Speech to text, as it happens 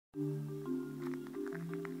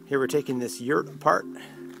Here we're taking this yurt apart.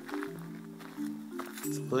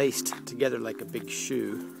 It's laced together like a big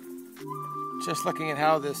shoe. Just looking at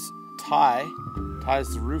how this ties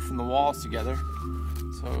the roof and the walls together.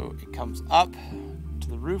 So it comes up to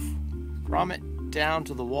the roof grommet, down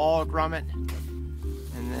to the wall grommet,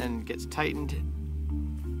 and then gets tightened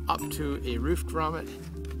up to a roof grommet,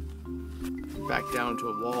 back down to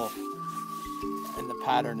a wall. And the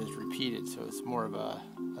pattern is repeated, so it's more of a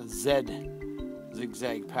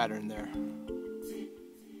zigzag pattern there.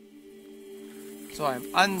 So I'm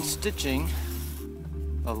unstitching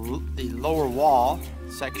the lower wall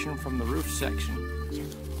section from the roof section,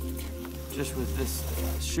 just with this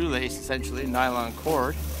shoelace, essentially nylon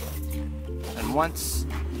cord. And once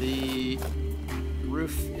the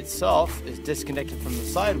roof itself is disconnected from the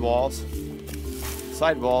sidewalls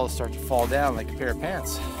start to fall down like a pair of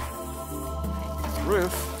pants. The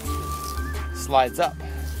roof slides up.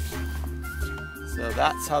 So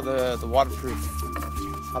that's how the waterproofing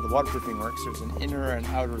works. There's an inner and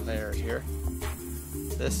outer layer here.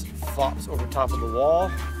 This flops over top of the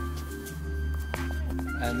wall,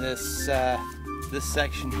 and this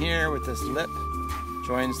section here with this lip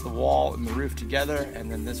joins the wall and the roof together,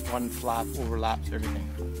 and then this one flap overlaps everything.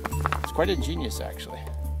 It's quite ingenious, actually.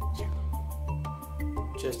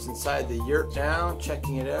 Just inside the yurt now,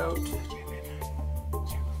 checking it out,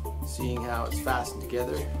 seeing how it's fastened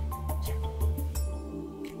together.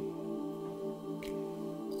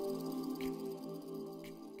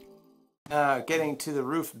 Getting to the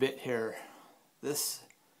roof bit here. This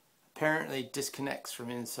apparently disconnects from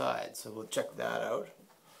inside, so we'll check that out.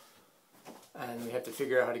 And we have to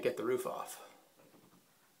figure out how to get the roof off.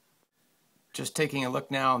 Just taking a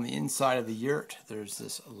look now on the inside of the yurt, there's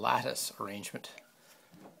this lattice arrangement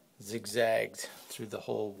zigzagged through the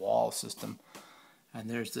whole wall system. And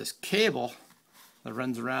there's this cable that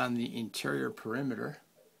runs around the interior perimeter.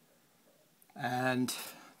 And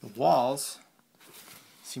the walls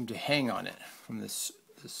seem to hang on it from this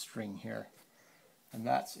string here, and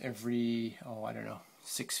that's every, I don't know,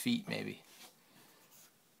 6 feet maybe.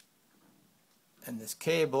 And this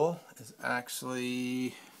cable is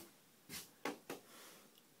actually,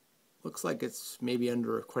 looks like it's maybe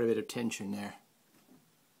under quite a bit of tension there.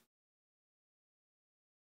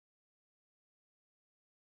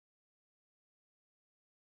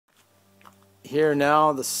 Here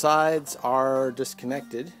now the sides are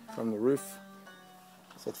disconnected from the roof.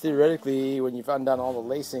 So theoretically, when you've undone all the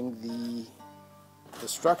lacing, the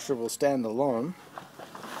structure will stand alone.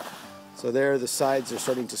 So there the sides are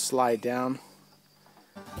starting to slide down.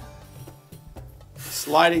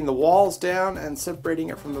 Sliding the walls down and separating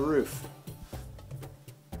it from the roof.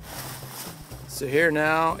 So here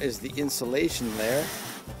now is the insulation layer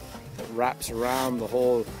that wraps around the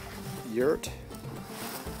whole yurt.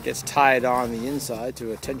 Gets tied on the inside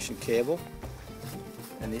to a tension cable.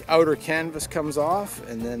 And the outer canvas comes off,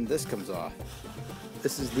 and then this comes off.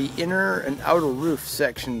 This is the inner and outer roof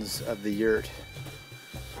sections of the yurt.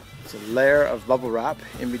 It's a layer of bubble wrap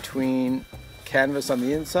in between canvas on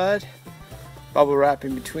the inside, bubble wrap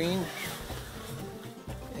in between,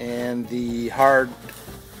 and the hard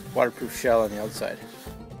waterproof shell on the outside.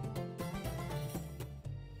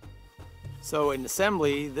 So in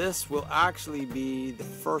assembly, this will actually be the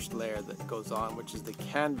first layer that goes on, which is the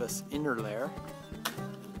canvas inner layer.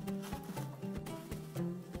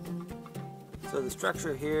 So the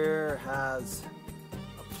structure here has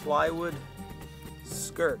a plywood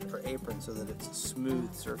skirt or apron so that it's a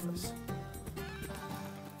smooth surface.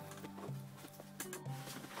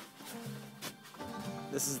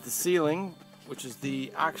 This is the ceiling, which is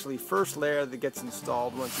the actually first layer that gets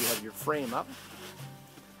installed once you have your frame up.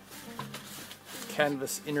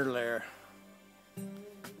 Canvas inner layer.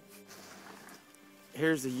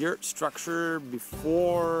 Here's the yurt structure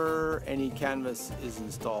before any canvas is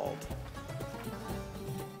installed.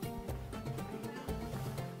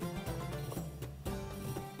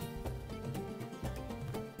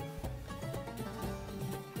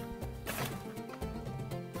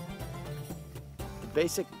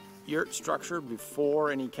 Basic yurt structure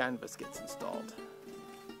before any canvas gets installed.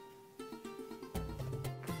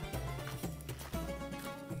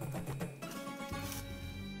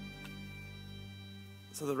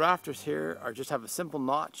 So the rafters here just have a simple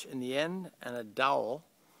notch in the end and a dowel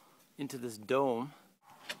into this dome.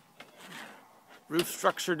 Roof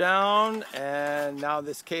structure down, and now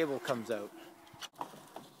this cable comes out.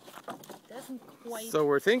 Doesn't quite. So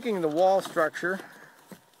we're thinking the wall structure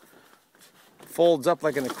folds up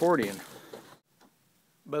like an accordion.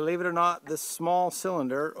 Believe it or not, this small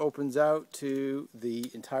cylinder opens out to the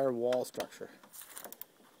entire wall structure.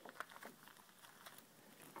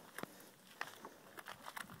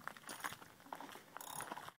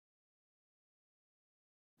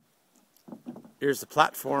 Here's the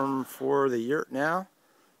platform for the yurt now.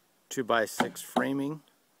 2x6 framing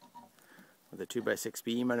with a 2x6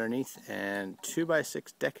 beam underneath and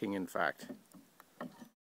 2x6 decking, in fact.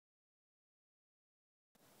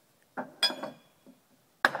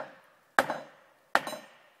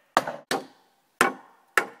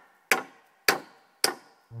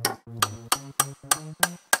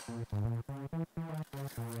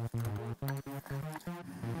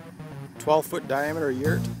 "12-foot diameter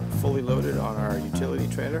yurt, fully loaded on our utility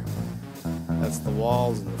trailer. That's the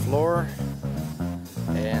walls and the floor,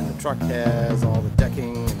 and the truck has all the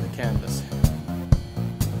decking and the canvas.